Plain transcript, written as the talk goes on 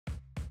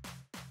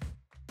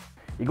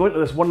You go into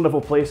this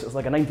wonderful place, it's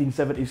like a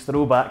 1970s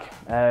throwback,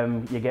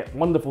 you get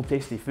wonderful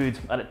tasty food,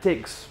 and it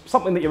takes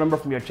something that you remember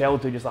from your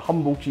childhood, just a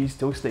humble cheese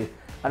toastie,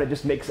 and it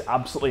just makes it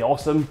absolutely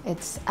awesome.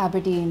 It's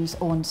Aberdeen's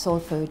own soul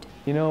food.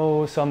 You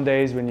know, some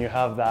days when you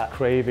have that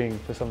craving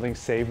for something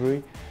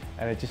savoury,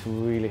 and it just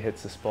really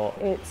hits the spot.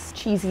 It's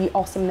cheesy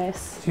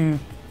awesomeness. Too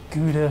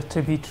Gouda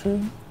to be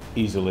true.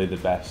 Easily the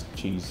best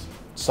cheese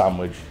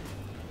sandwich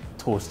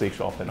toasty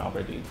shop in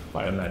Aberdeen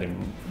by a many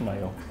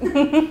mile.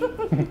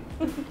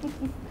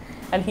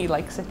 And he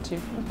likes it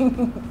too.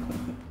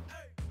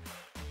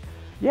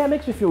 Yeah, it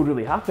makes me feel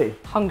really happy.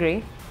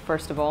 Hungry,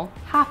 first of all.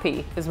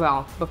 Happy as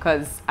well,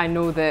 because I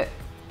know that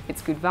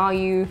it's good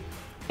value,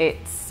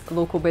 it's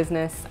local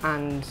business,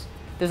 and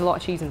there's a lot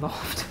of cheese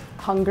involved.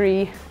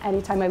 Hungry.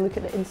 Anytime I look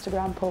at the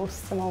Instagram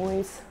posts, I'm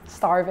always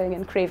starving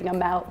and craving a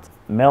melt.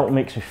 Melt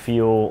makes me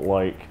feel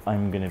like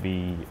I'm going to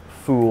be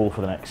full for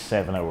the next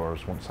 7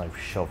 hours once I've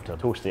shoved a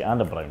toastie and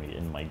a brownie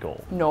in my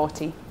goal.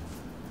 Naughty.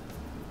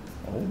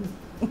 Oh.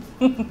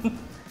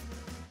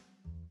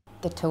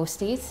 The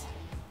toasties,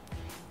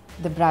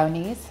 the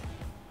brownies,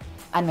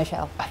 and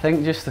Michelle. I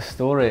think just the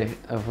story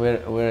of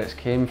where it's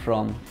came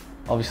from.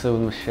 Obviously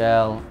with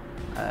Michelle,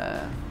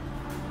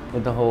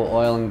 with the whole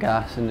oil and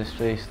gas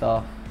industry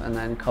stuff, and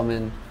then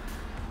coming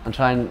and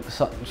trying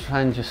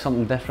just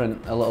something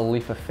different, a little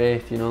leap of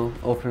faith, you know,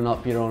 opening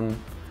up your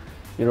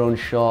own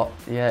shop.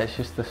 Yeah, it's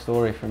just the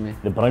story for me.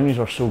 The brownies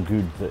are so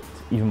good that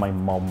even my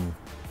mum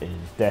is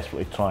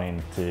desperately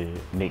trying to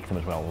make them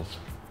as well as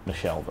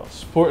Michelle does.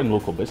 Supporting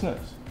local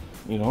business,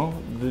 you know,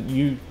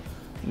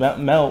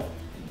 Melt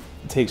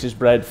takes its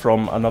bread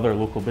from another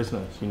local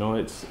business, you know,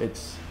 it's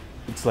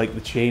like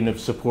the chain of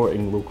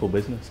supporting local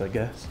business, I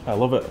guess. I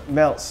love it.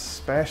 Melt's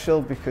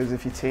special because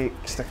if you take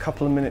just a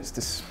couple of minutes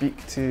to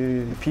speak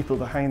to the people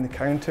behind the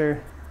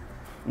counter,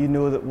 you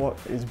know that what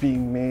is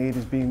being made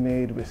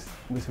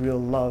with real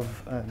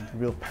love and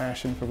real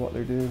passion for what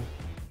they're doing.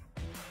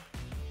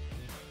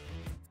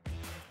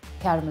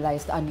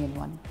 Caramelised onion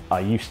one.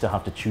 I used to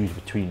have to choose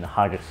between the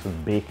haggis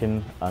and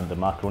bacon and the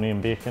macaroni and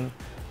bacon,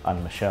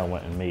 and Michelle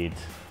went and made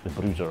the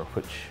bruiser,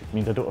 which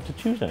means I don't have to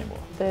choose anymore.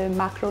 The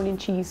macaroni and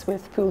cheese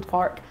with pulled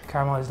pork.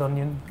 Caramelised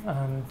onion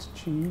and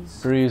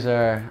cheese.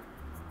 Bruiser,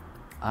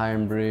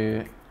 iron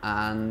brew,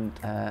 and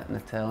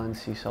Nutella and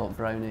sea salt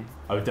brownie.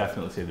 I would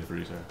definitely say the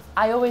bruiser.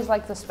 I always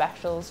like the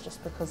specials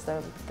just because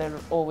they're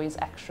always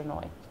extra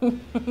noi.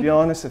 To be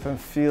honest, if I'm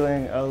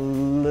feeling a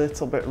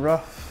little bit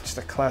rough, just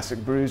a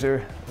classic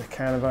bruiser, a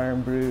can of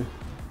iron brew,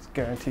 it's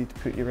guaranteed to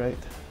put you right.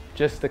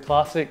 Just the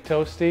classic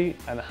toastie,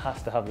 and it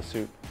has to have the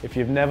soup. If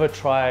you've never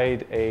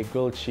tried a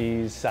grilled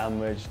cheese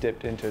sandwich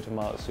dipped into a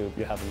tomato soup,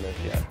 you haven't lived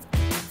yet.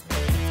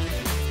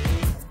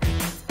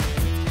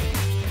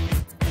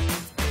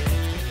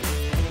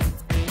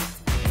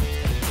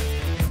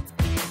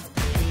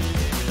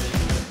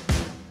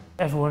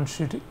 Everyone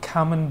should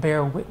come and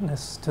bear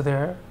witness to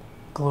their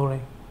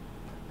glory.